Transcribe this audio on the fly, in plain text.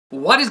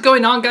What is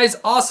going on, guys?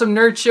 Awesome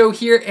Nerd Show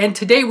here, and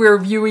today we're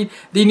reviewing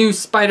the new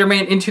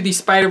Spider-Man Into the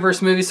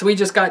Spider-Verse movie. So we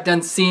just got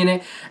done seeing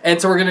it,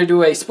 and so we're going to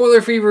do a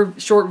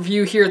spoiler-free short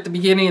review here at the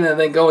beginning, and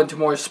then go into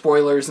more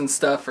spoilers and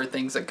stuff, or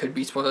things that could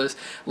be spoilers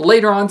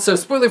later on. So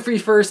spoiler-free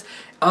first.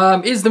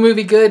 Is the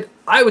movie good?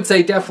 I would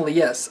say definitely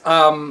yes.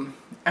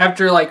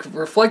 After like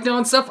reflecting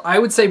on stuff, I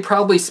would say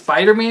probably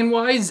Spider-Man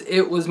wise,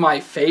 it was my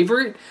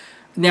favorite.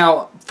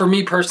 Now, for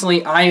me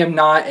personally, I am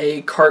not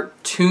a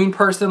cartoon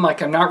person.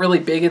 Like, I'm not really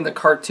big into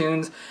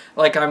cartoons.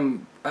 Like,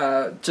 I'm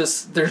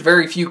there's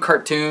very few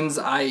cartoons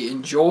I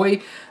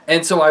enjoy.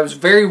 And so I was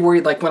very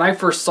worried. Like, when I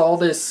first saw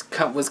this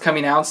was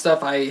coming out and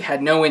stuff, I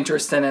had no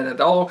interest in it at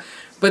all.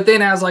 But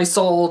then as I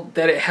saw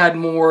that it had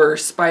more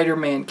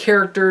Spider-Man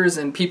characters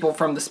and people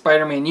from the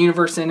Spider-Man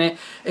universe in it,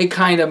 it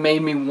kind of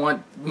made me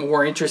want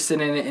more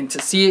interested in it and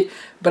to see it.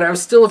 But I was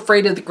still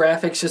afraid of the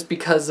graphics just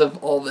because of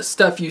all the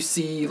stuff you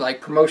see, like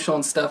promotional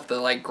and stuff, the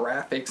like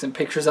graphics and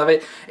pictures of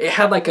it. It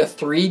had like a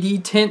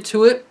 3D tint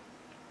to it,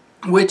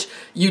 which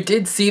you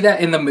did see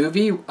that in the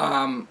movie.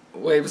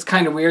 It was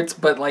kind of weird,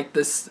 but like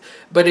this,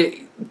 but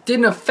it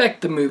didn't affect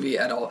the movie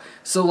at all.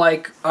 So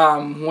like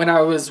when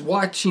I was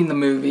watching the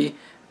movie,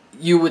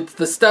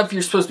 the stuff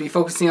you're supposed to be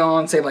focusing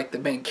on, say like the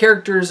main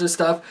characters or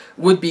stuff,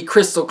 would be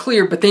crystal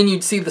clear, but then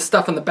you'd see the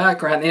stuff in the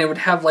background and it would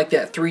have like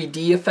that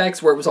 3D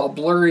effects where it was all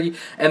blurry,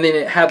 and then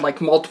it had like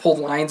multiple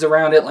lines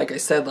around it. Like I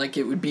said, like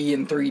it would be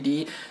in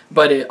 3D,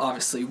 but it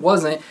obviously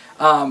wasn't.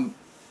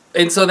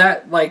 And so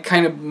that like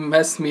kind of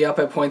messed me up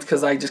at points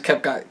because I just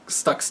got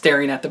stuck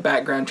staring at the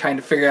background trying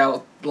to figure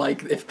out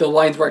like if the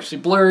lines were actually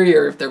blurry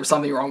or if there was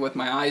something wrong with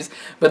my eyes.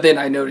 But then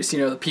I noticed, you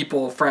know, the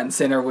people front and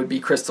center would be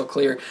crystal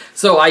clear.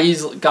 So I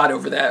easily got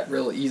over that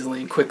real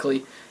easily and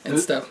quickly and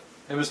stuff.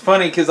 It was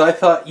funny because I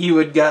thought you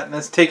had gotten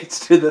us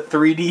tickets to the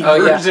 3D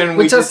version. Yeah.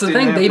 Which that's the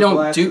thing, they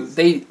don't do.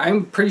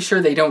 I'm pretty sure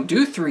they don't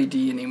do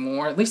 3D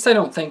anymore. At least I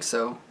don't think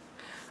so.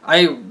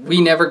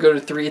 We never go to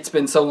 3D. It's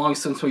been so long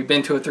since we've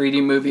been to a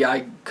 3D movie,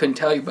 I couldn't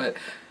tell you, but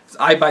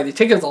I buy the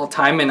tickets all the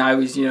time, and I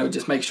always, you know,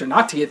 just make sure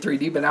not to get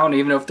 3D, but I don't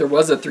even know if there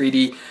was a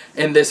 3D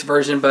in this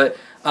version, but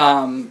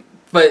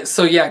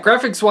so yeah,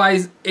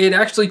 graphics-wise, it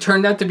actually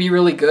turned out to be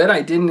really good.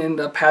 I didn't end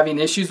up having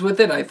issues with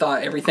it. I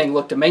thought everything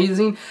looked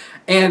amazing,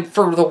 and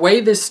for the way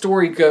this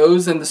story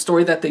goes and the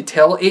story that they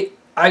tell,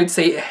 I'd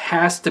say it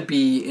has to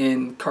be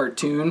in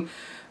cartoon,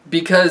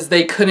 because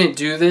they couldn't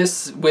do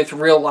this with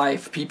real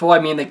life people. I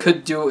mean, they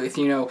could do it with,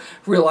 you know,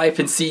 real life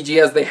and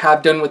CG as they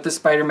have done with the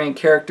Spider-Man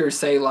characters,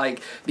 say like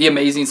the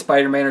Amazing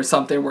Spider-Man or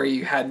something where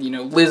you had, you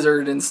know,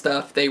 Lizard and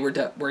stuff. They were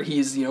where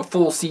he's, you know,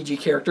 full CG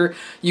character.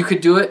 You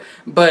could do it,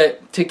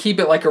 but to keep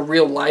it like a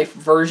real life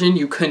version,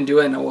 you couldn't do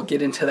it, and we'll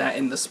get into that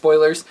in the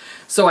spoilers.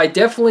 So I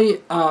definitely,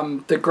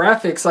 the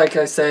graphics, like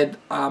I said,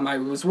 I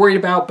was worried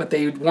about, but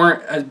they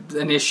weren't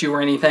an issue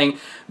or anything.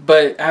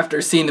 But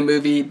after seeing the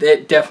movie,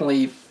 it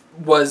definitely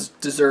was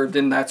deserved,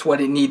 and that's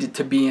what it needed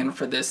to be in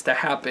for this to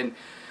happen.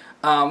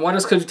 What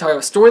else could we talk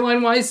about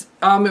storyline wise?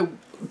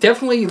 It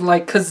definitely,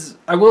 like, because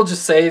I will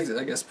just say,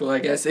 I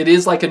guess it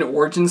is like an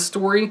origin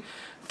story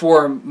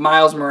for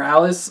Miles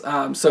Morales.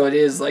 So it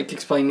is like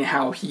explaining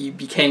how he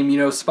became, you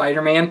know,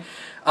 Spider-Man.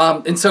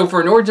 And so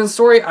for an origin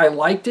story, I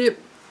liked it.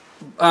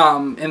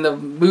 And the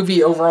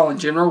movie overall in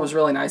general was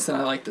really nice, and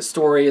I liked the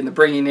story and the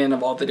bringing in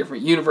of all the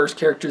different universe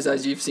characters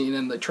as you've seen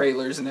in the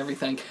trailers and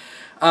everything.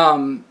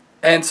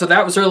 And so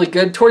that was really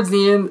good. Towards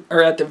the end,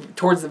 or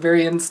towards the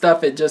very end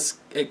stuff,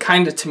 it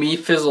kind of, to me,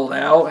 fizzled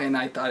out, and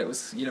I thought it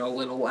was, you know, a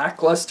little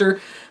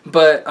lackluster.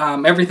 But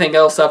everything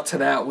else up to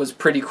that was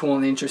pretty cool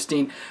and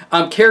interesting.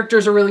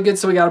 Characters are really good,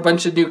 so we got a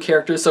bunch of new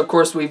characters. So, of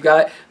course, we've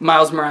got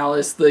Miles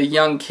Morales, the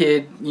young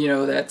kid, you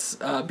know, that's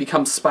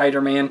become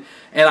Spider-Man,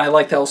 and I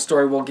like that whole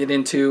story we'll get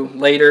into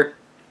later.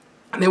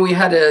 And then we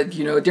had a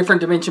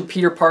different dimension,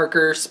 Peter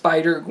Parker,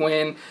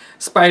 Spider-Gwen,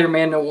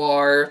 Spider-Man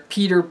Noir,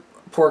 Peter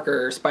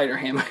Porker, or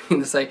Spider-Ham, I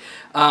mean to say,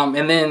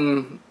 and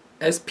then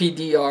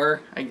SPDR,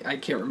 I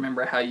can't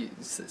remember how you're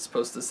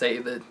supposed to say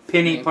the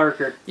Penny name.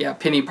 Parker. Yeah,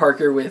 Penny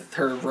Parker with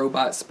her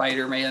robot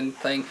Spider-Man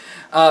thing.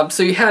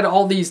 So you had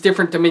all these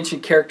different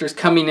dimension characters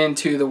coming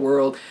into the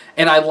world,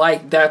 and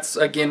that's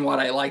again what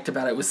I liked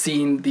about it, was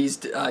seeing these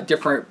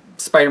different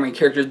Spider-Man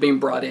characters being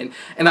brought in,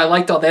 and I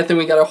liked all that. Then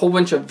we got a whole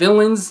bunch of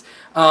villains.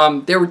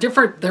 There were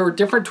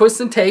different twists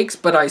and takes,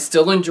 but I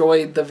still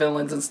enjoyed the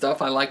villains and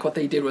stuff. I like what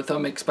they did with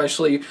them,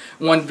 especially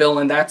one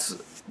villain,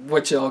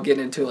 which I'll get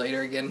into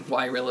later again,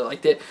 why I really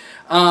liked it.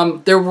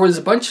 There was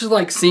a bunch of,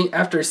 like,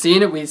 after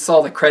seeing it, we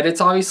saw the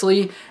credits,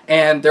 obviously,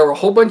 and there were a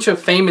whole bunch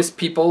of famous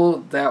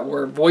people that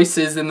were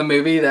voices in the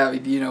movie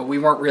that, you know, we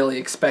weren't really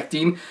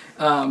expecting,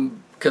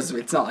 because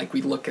it's not like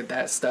we look at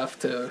that stuff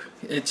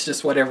it's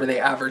just whatever they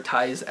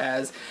advertise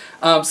as.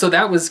 So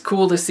that was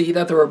cool to see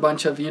that there were a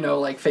bunch of, you know,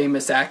 like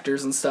famous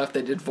actors and stuff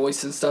that did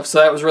voice and stuff, so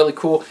that was really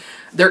cool.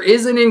 There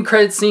is an end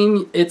credit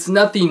scene. It's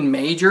nothing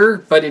major,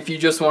 but if you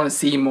just want to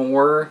see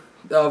more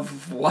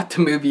of what the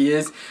movie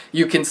is,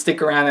 you can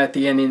stick around at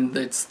the end, and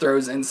it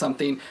throws in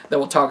something that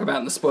we'll talk about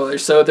in the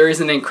spoilers. So there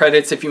is an end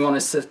credits if you want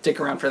to stick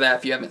around for that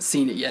if you haven't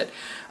seen it yet.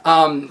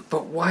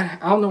 But what,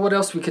 I don't know what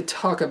else we could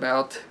talk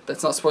about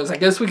that's not spoilers. I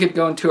guess we could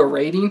go into a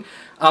rating.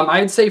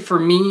 I'd say for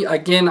me,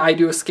 again, I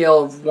do a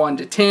scale of 1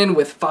 to 10,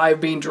 with 5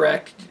 being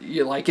direct,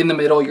 like in the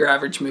middle, your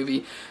average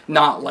movie,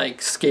 not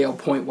like scale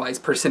point-wise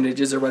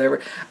percentages or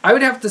whatever. I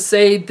would have to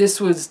say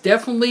this was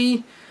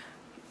definitely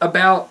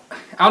about,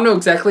 I don't know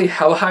exactly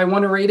how high I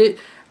want to rate it.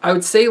 I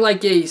would say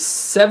like a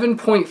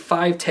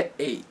 7.5 to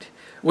 8.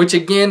 Which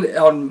again,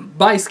 on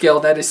my scale,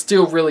 that is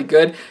still really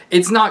good.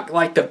 It's not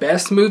like the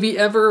best movie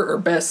ever or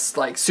best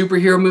like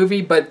superhero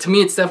movie, but to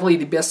me it's definitely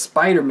the best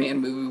Spider-Man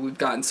movie we've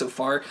gotten so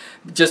far.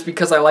 Just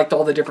because I liked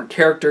all the different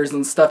characters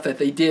and stuff that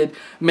they did,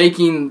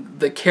 making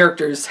the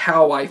characters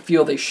how I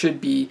feel they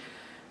should be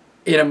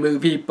in a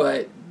movie,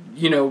 but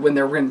you know, when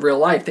they're in real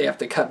life, they have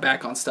to cut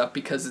back on stuff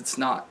because it's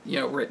not, you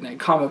know, written in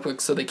comic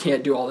books, so they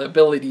can't do all the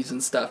abilities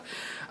and stuff.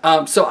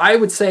 So I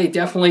would say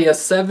definitely a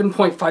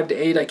 7.5 to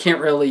 8. I can't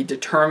really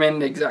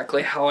determine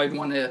exactly how I'd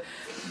want to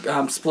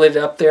split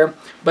it up there.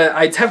 But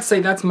I'd have to say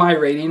that's my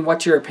rating.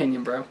 What's your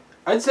opinion, bro?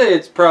 I'd say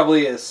it's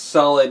probably a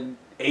solid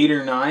 8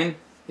 or 9.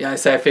 Yeah,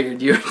 I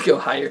figured you would go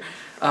higher.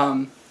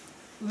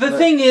 The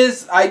thing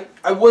is, I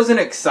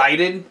wasn't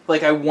excited.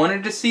 Like, I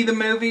wanted to see the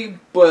movie,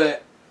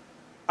 but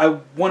I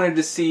wanted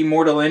to see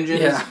Mortal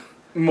Engines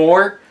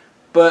more.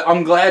 But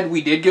I'm glad we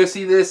did go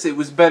see this. It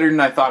was better than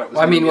I thought it was.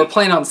 Well, I mean, we're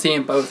planning on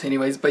seeing both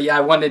anyways. But yeah, I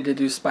wanted to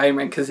do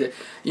Spider-Man because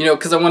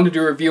I wanted to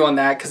do a review on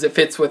that because it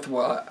fits with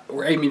what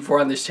we're aiming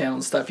for on this channel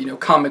and stuff. You know,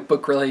 comic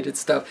book related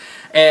stuff.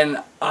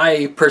 And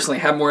I personally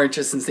have more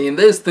interest in seeing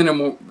this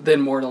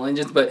than Mortal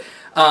Engines. But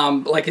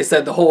like I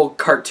said, the whole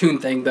cartoon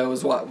thing though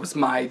is what was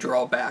my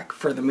drawback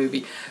for the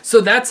movie.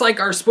 So that's like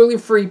our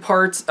spoiler-free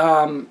parts.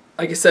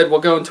 Like I said, we'll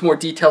go into more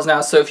details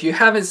now, so if you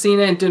haven't seen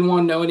it and didn't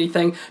want to know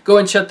anything, go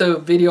and shut the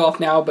video off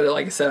now, but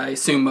like I said, I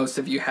assume most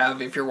of you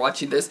have if you're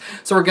watching this.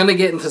 So we're going to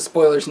get into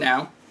spoilers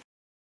now.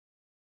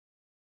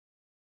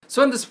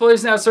 So in the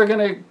spoilers now, so we're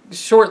going to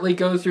shortly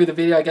go through the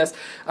video, I guess.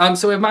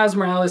 So if Miles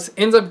Morales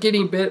ends up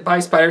getting bit by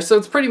a spider, so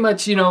it's pretty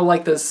much, you know,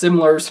 like the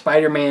similar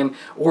Spider-Man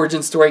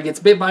origin story. Gets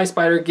bit by a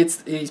spider, gets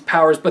these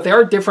powers, but they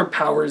are different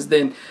powers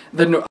than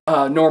the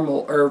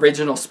normal or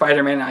original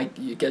Spider-Man, I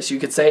guess you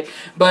could say.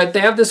 But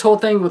they have this whole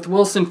thing with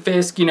Wilson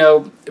Fisk, you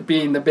know,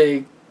 being the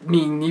big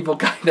mean evil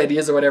guy that he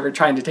is or whatever,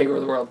 trying to take over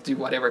the world, do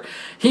whatever.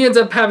 He ends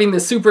up having the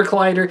super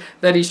collider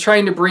that he's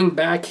trying to bring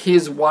back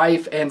his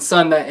wife and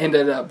son that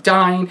ended up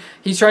dying.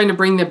 He's trying to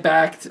bring them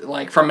back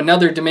like from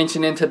another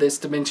dimension into this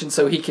dimension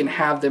so he can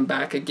have them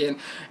back again.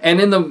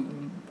 And in the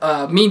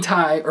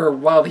meantime, or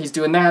while he's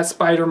doing that,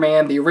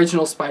 Spider-Man, the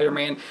original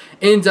Spider-Man,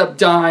 ends up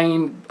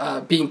dying,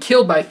 being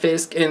killed by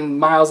Fisk, and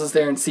Miles is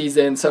there and sees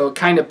it, and so it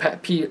kind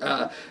of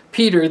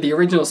Peter, the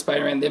original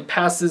Spider-Man, then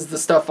passes the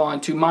stuff on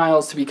to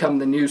Miles to become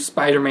the new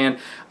Spider-Man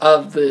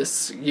of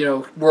this, you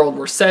know, world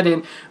we're set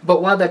in.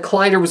 But while that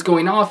collider was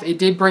going off, it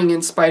did bring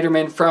in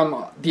Spider-Man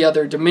from the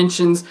other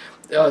dimensions,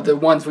 the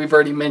ones we've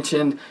already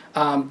mentioned,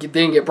 then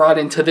get brought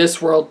into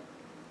this world.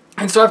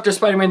 And so after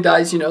Spider-Man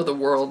dies, you know, the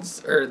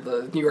world's, or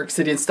the New York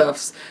City and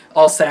stuff's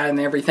all sad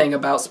and everything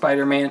about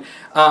Spider-Man.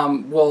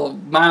 Well,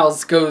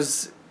 Miles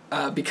goes...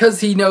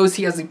 because he knows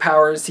he has the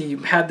powers, he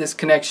had this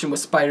connection with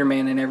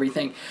Spider-Man and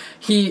everything.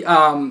 He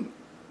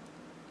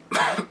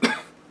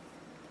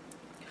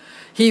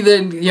he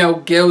then, you know,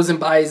 goes and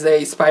buys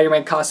a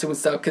Spider-Man costume and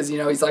stuff because, you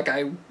know, he's like,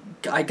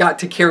 I got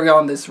to carry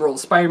on this role of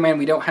Spider-Man.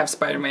 We don't have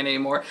Spider-Man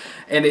anymore,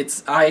 and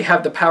I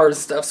have the powers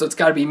and stuff, so it's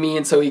got to be me.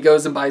 And so he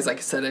goes and buys, like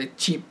I said, a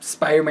cheap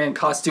Spider-Man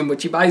costume,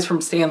 which he buys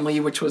from Stan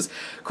Lee, which was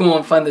cool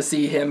and fun to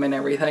see him and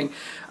everything.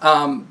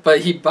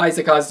 But he buys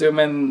the costume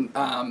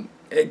and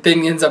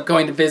then ends up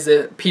going to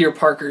visit Peter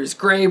Parker's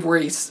grave, where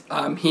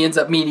he ends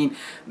up meeting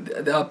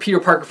Peter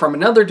Parker from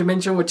another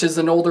dimension, which is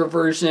an older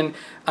version,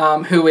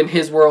 who in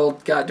his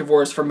world got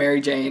divorced from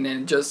Mary Jane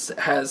and just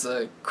has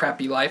a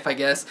crappy life, I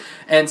guess.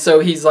 And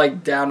so he's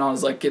like down on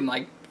his luck and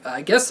like,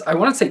 I guess I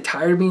want to say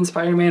tired of being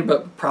Spider-Man,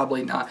 but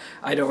probably not.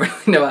 I don't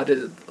really know how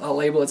to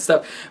label it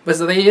stuff. But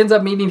so they ends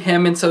up meeting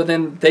him, and so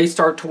then they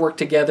start to work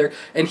together,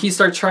 and he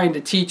starts trying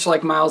to teach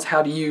like Miles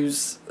how to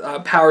use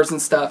powers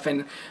and stuff,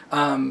 and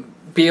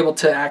be able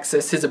to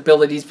access his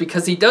abilities,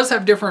 because he does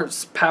have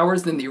different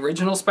powers than the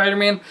original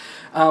Spider-Man.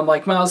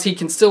 Like Miles, he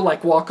can still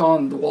like walk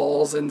on the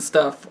walls and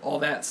stuff, all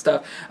that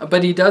stuff,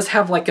 but he does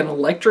have like an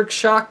electric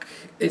shock,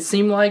 it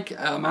seemed like.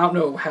 I don't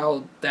know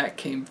how that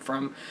came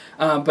from,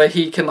 but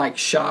he can like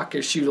shock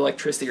or shoot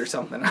electricity or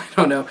something. I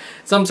don't know,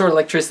 some sort of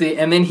electricity.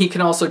 And then he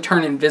can also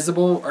turn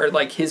invisible, or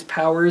like his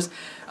powers.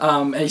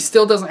 And he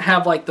still doesn't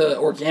have like the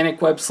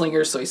organic web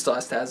slinger, so he still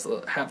has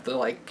to have the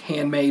like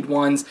handmade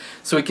ones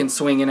so he can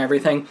swing and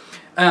everything.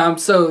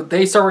 So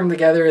they start working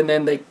together, and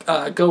then they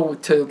go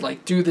to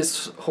like do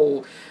this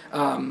whole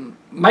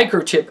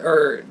microchip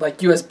or like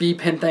USB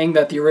pin thing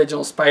that the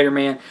original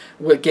Spider-Man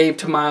gave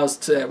to Miles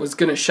that was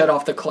going to shut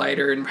off the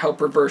collider and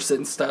help reverse it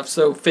and stuff,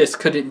 so Fisk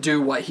couldn't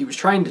do what he was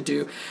trying to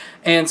do.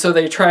 And so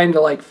they're trying to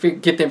like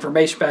get the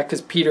information back,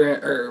 because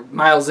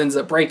Miles ends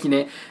up breaking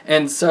it,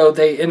 and so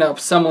they end up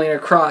stumbling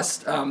across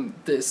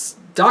this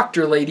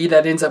doctor lady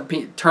that ends up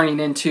turning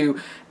into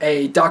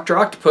a Dr.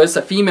 Octopus,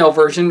 a female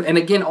version. And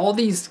again, all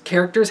these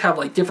characters have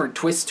like different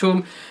twists to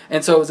them.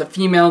 And so it was a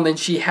female, and then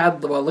she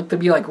had what looked to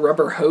be like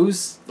rubber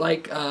hose,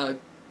 like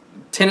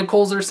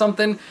tentacles or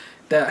something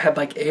that had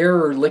like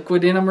air or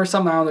liquid in them or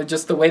something. I don't know,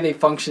 just the way they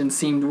function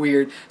seemed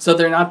weird. So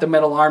they're not the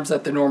metal arms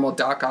that the normal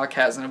Doc Ock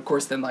has. And of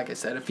course then, like I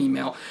said, a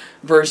female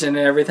version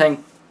and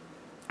everything.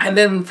 And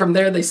then from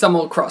there, they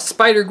stumble across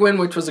Spider-Gwen,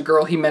 which was a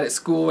girl he met at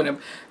school, and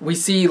we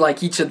see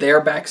like each of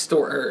their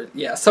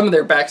some of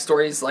their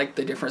backstories, like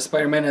the different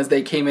Spider-Men as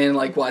they came in,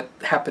 like what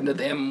happened to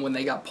them when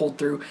they got pulled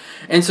through.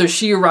 And so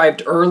she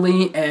arrived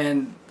early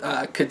and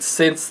could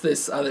sense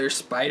this other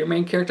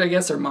Spider-Man character, I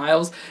guess, or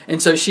Miles.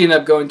 And so she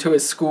ended up going to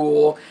his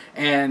school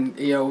and,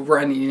 you know,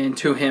 running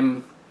into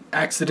him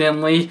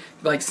accidentally,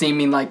 like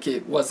seeming like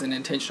it wasn't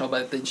intentional,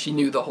 but then she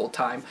knew the whole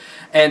time.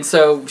 And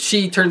so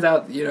she turns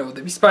out, you know,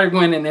 to be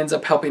Spider-Gwen and ends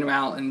up helping him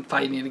out and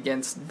fighting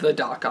against the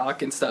Doc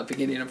Ock and stuff and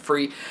getting him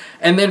free.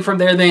 And then from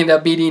there they end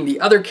up meeting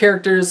the other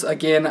characters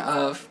again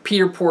of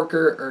Peter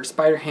Porker, or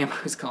Spider-Ham, I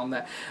always call him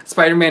that,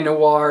 Spider-Man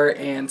Noir,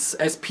 and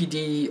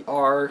SPDR,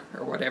 or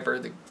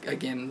whatever,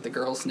 again the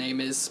girl's name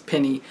is,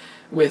 Penny,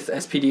 with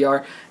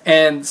SPDR.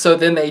 And so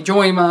then they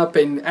join him up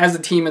and as a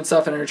team and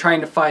stuff, and are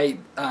trying to fight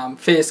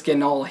Fisk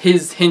and all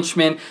his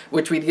henchmen,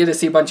 which we get to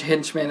see a bunch of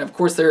henchmen. Of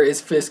course there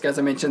is Fisk, as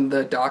I mentioned,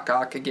 the Doc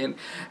Ock again.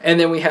 And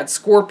then we had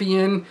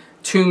Scorpion,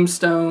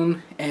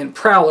 Tombstone, and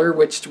Prowler,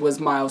 which was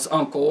Miles'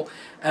 uncle.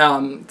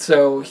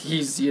 So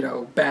he's, you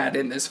know, bad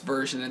in this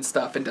version and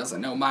stuff and doesn't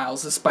know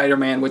Miles is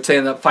Spider-Man, which they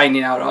end up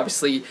finding out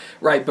obviously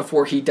right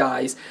before he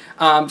dies.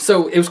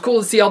 So it was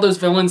cool to see all those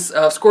villains.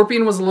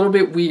 Scorpion was a little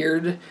bit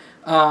weird.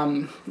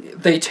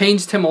 They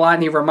changed him a lot,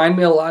 and he reminded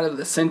me a lot of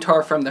the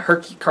Centaur from the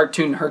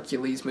cartoon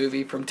Hercules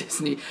movie from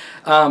Disney.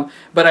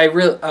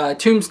 But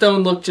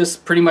Tombstone looked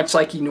just pretty much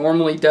like he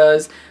normally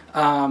does.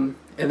 And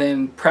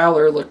then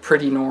Prowler looked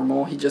pretty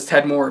normal. He just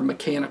had more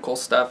mechanical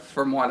stuff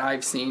from what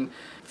I've seen.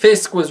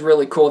 Fisk was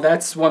really cool.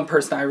 That's one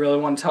person I really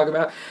want to talk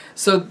about.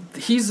 So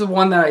he's the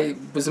one that I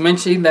was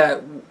mentioning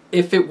that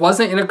if it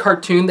wasn't in a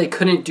cartoon, they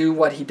couldn't do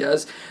what he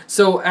does.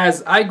 So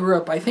as I grew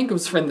up, I think it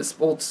was from the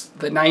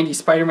 90s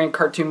Spider-Man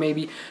cartoon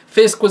maybe,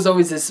 Fisk was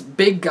always this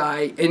big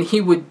guy, and he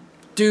would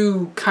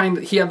do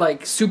he had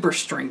like super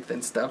strength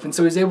and stuff, and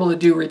so he was able to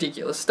do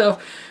ridiculous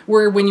stuff,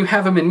 where when you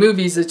have him in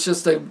movies, it's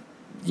just a,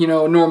 you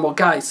know, normal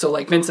guy. So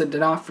like Vincent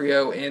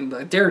D'Onofrio in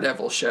the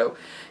Daredevil show,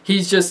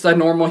 he's just a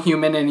normal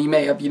human, and he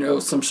may have, you know,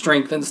 some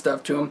strength and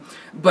stuff to him,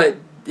 but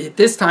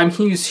this time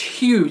he was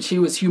huge, he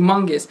was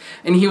humongous,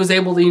 and he was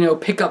able to, you know,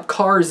 pick up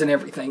cars and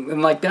everything.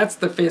 And like that's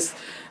the Fisk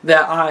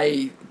that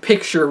I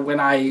picture when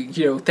I,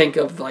 you know, think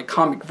of like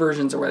comic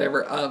versions or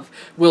whatever of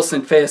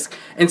Wilson Fisk.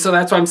 And so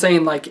that's why I'm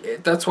saying,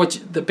 like, that's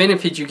what the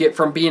benefit you get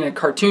from being a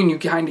cartoon. You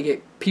kind of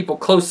get people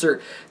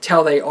closer to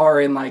how they are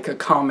in like a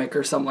comic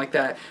or something like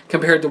that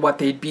compared to what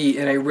they'd be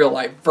in a real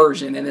life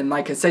version. And then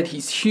like I said,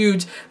 he's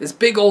huge, this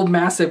big old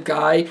massive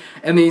guy,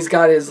 and then he's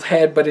got his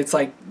head, but it's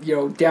like, you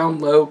know, down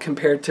low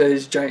compared to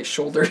his giant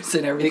shoulders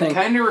and everything. It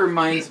kind of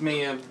reminds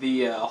me of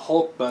the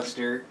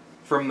Hulkbuster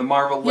from the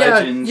Marvel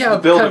Legends, the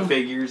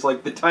Build-A-Figures,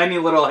 like the tiny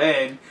little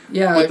head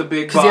with the big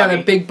body. Because he had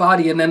a big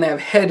body, and then they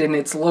have head, and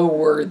it's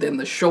lower than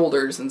the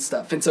shoulders and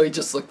stuff, and so he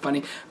just looked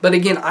funny. But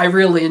again, I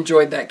really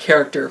enjoyed that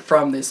character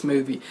from this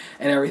movie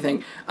and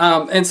everything.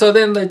 And so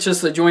then that's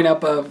just the join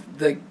up of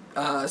the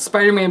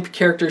Spider-Man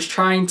characters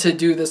trying to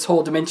do this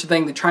whole dimension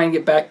thing. They try and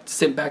get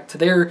sent back to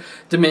their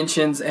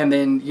dimensions, and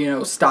then, you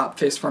know, stop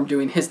Fisk from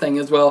doing his thing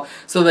as well.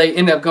 So they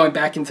end up going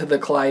back into the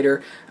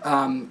Collider,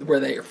 where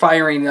they're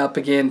firing up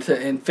again,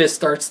 and Fisk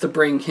starts to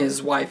bring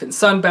his wife and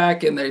son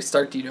back, and they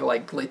start to, you know,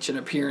 like glitch and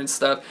appear and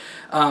stuff.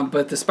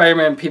 But the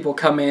Spider-Man people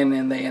come in,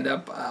 and they end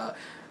up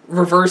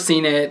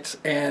reversing it,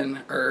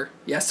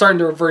 starting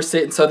to reverse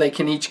it, and so they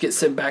can each get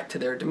sent back to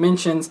their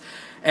dimensions.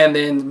 And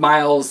then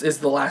Miles is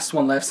the last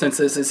one left, since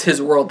this is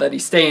his world that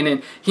he's staying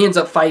in. He ends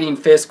up fighting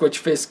Fisk, which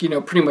Fisk, you know,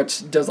 pretty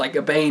much does like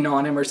a Bane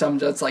on him or something,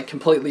 just like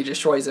completely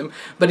destroys him.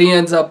 But he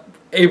ends up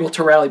able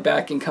to rally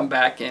back and come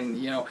back, and,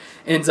 you know,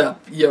 ends up,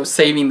 you know,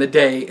 saving the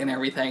day and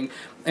everything.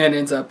 And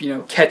ends up, you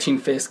know, catching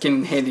Fisk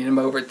and handing him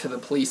over to the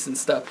police and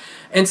stuff.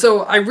 And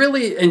so I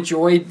really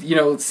enjoyed, you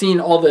know,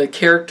 seeing all the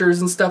characters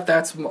and stuff.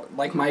 That's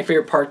like my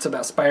favorite parts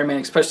about Spider-Man,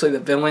 especially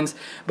the villains.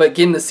 But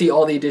getting to see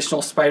all the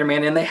additional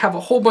Spider-Man, and they have a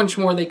whole bunch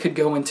more they could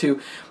go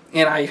into.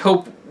 And I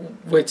hope,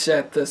 which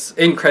at this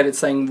end credits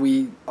thing,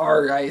 we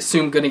are, I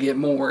assume, going to get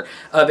more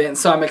of it. And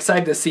so I'm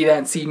excited to see that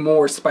and see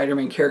more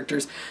Spider-Man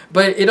characters.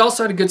 But it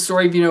also had a good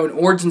story of, you know, an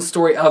origin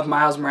story of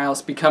Miles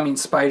Morales becoming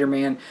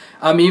Spider-Man.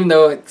 Even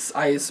though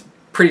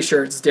pretty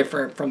sure it's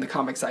different from the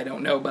comics, I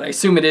don't know, but I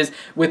assume it is,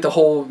 with the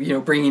whole, you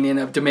know, bringing in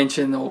of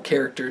dimensional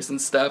characters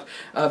and stuff,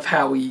 of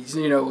how he's,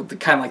 you know, the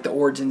kind of like the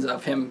origins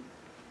of him.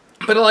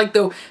 But I like,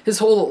 though, his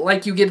whole,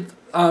 like, you get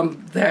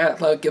that,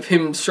 like, of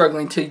him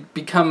struggling to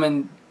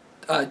become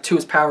to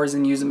his powers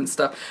and use them and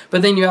stuff.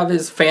 But then you have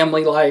his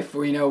family life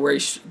where, you know, where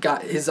he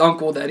got his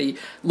uncle that he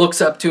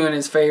looks up to in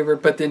his favor,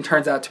 but then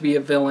turns out to be a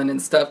villain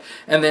and stuff.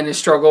 And then his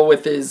struggle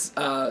with his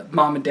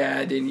mom and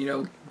dad and, you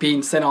know,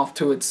 being sent off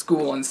to its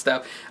school and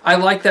stuff. I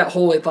like that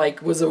whole, it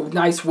like was a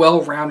nice,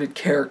 well-rounded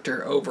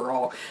character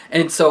overall.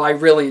 And so I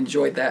really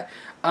enjoyed that.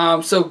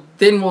 So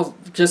then we'll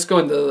just go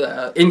into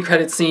the end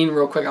credit scene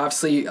real quick.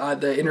 Obviously,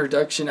 the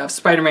introduction of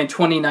Spider-Man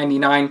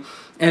 2099.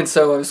 And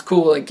so it was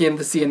cool again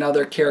to see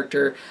another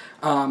character.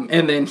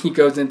 And then he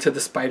goes into the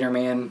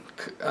Spider-Man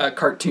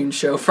cartoon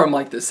show from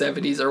like the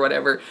 70s or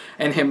whatever.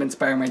 And him and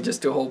Spider-Man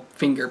just do a whole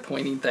finger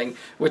pointing thing,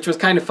 which was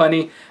kind of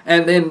funny.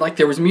 And then like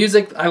there was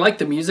music. I liked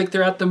the music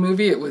throughout the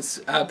movie. It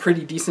was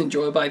pretty decent,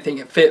 enjoyable. I think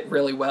it fit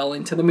really well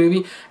into the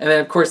movie. And then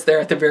of course there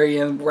at the very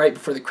end, right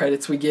before the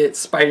credits, we get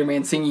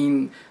Spider-Man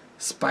singing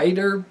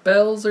Spider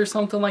Bells or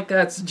something like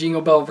that. It's Jingle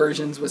Bell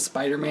versions with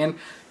Spider-Man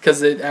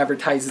because it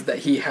advertises that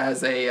he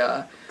has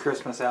a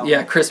Christmas album.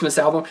 Yeah, Christmas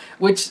album,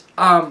 which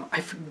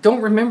I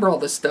don't remember all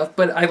this stuff,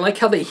 but I like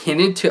how they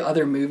hinted to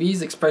other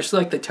movies, especially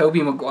like the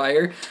Tobey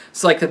Maguire.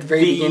 So like at the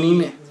very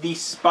beginning, the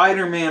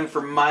Spider-Man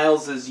from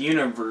Miles'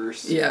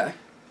 universe. Yeah.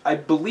 I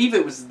believe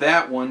it was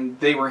that one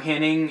they were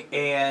hinting,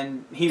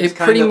 and he was it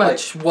kind pretty of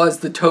much like, was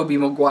the Tobey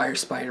Maguire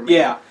Spider-Man.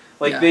 Yeah.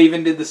 Like, they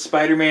even did the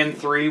Spider-Man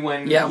 3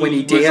 when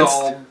he danced. was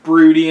all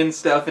broody and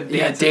stuff and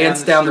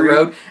danced down the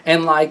road.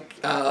 And, like,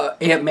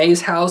 Aunt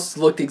May's house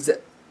looked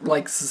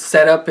like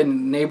set up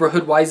in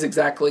neighborhood-wise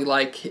exactly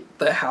like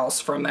the house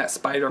from that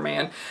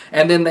Spider-Man.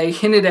 And then they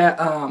hinted at,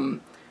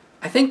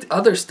 I think,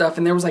 other stuff,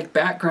 and there was, like,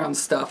 background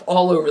stuff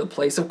all over the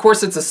place. Of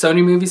course, it's a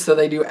Sony movie, so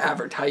they do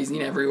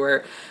advertising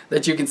everywhere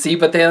that you can see.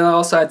 But they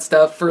also had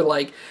stuff for,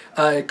 like,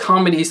 a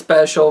comedy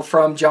special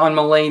from John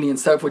Mulaney and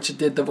stuff, which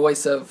did the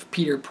voice of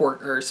Peter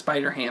Porker or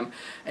Spider-Ham.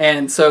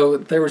 And so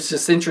there was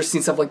just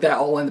interesting stuff like that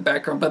all in the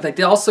background. But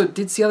they also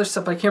did see other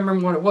stuff. I can't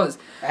remember what it was.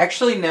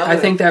 Actually, no. I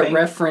think that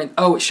reference...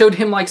 Oh, it showed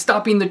him, like,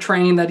 stopping the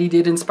train that he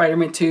did in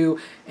Spider-Man 2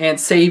 and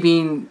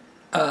saving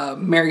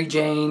Mary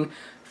Jane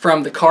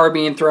from the car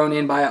being thrown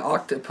in by an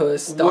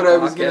octopus. What I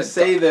was going to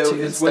say, though,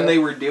 is when they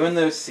were doing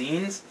those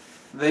scenes,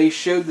 they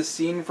showed the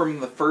scene from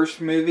the first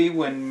movie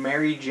when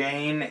Mary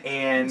Jane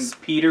and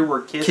Peter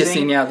were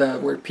kissing.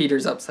 Where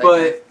Peter's upside down.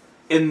 But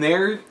in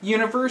their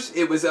universe,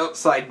 it was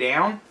upside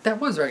down. That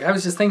was right. I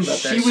was just thinking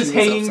about that. She was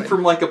hanging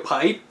from like a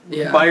pipe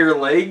by her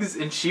legs,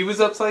 and she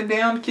was upside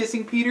down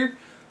kissing Peter.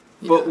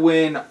 Yeah. But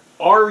when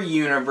our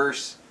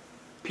universe,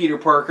 Peter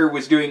Parker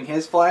was doing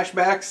his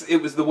flashbacks, it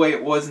was the way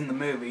it was in the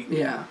movie.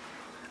 Yeah.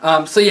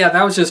 So yeah,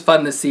 that was just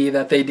fun to see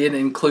that they did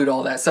include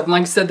all that stuff. And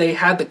like I said, they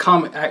had the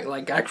comic,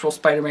 like actual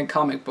Spider-Man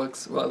comic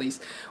books, well at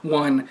least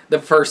one, the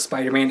first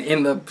Spider-Man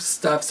in the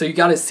stuff. So you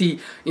got to see,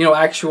 you know,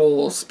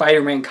 actual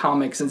Spider-Man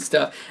comics and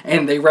stuff.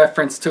 And they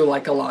reference to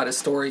like a lot of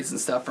stories and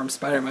stuff from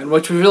Spider-Man,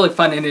 which was really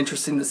fun and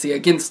interesting to see.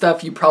 Again,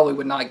 stuff you probably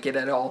would not get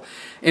at all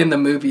in the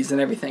movies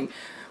and everything.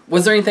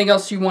 Was there anything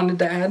else you wanted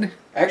to add?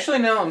 Actually,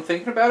 no, I'm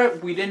thinking about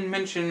it. We didn't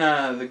mention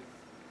the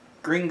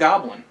Green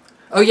Goblin.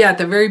 Oh yeah, at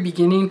the very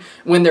beginning,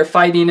 when they're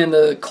fighting in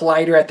the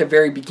collider at the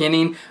very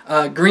beginning,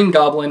 Green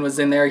Goblin was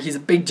in there. He's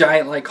a big,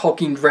 giant, like,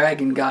 hulking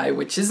dragon guy,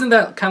 which isn't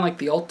that kind of like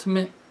the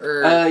Ultimate?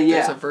 Or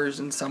there's a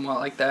version somewhat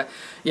like that.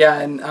 Yeah,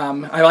 and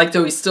I liked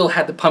how he still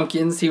had the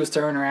pumpkins he was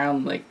throwing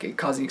around, like,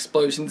 causing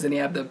explosions, and he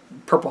had the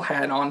purple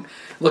hat on.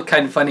 Looked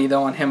kind of funny,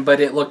 though, on him,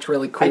 but it looked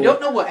really cool. I don't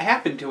know what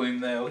happened to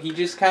him, though. He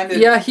just kind of...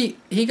 Yeah,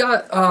 he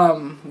got,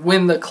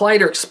 when the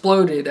collider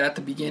exploded at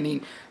the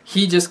beginning...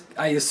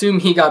 I assume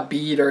he got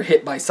beat or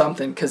hit by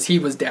something because he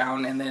was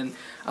down, and then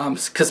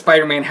because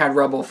Spider-Man had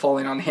rubble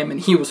falling on him and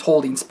he was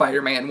holding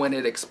Spider-Man when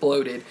it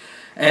exploded,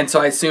 and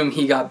so I assume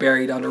he got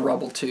buried under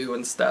rubble too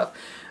and stuff.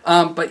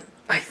 But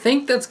I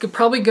think that's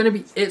probably going to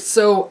be it.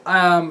 So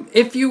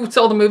if you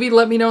saw the movie,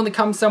 let me know in the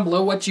comments down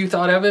below what you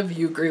thought of it, if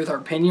you agree with our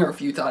opinion or if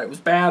you thought it was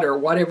bad or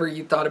whatever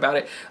you thought about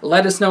it.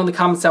 Let us know in the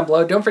comments down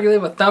below. Don't forget to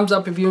leave a thumbs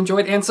up if you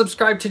enjoyed, and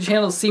subscribe to the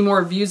channel to see more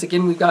reviews.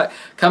 Again, we've got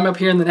coming up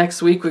here in the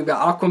next week, we've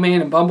got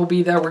Aquaman and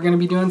Bumblebee that we're going to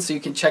be doing, so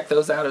you can check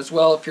those out as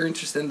well if you're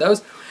interested in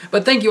those.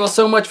 But thank you all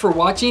so much for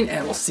watching,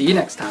 and we'll see you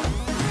next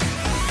time.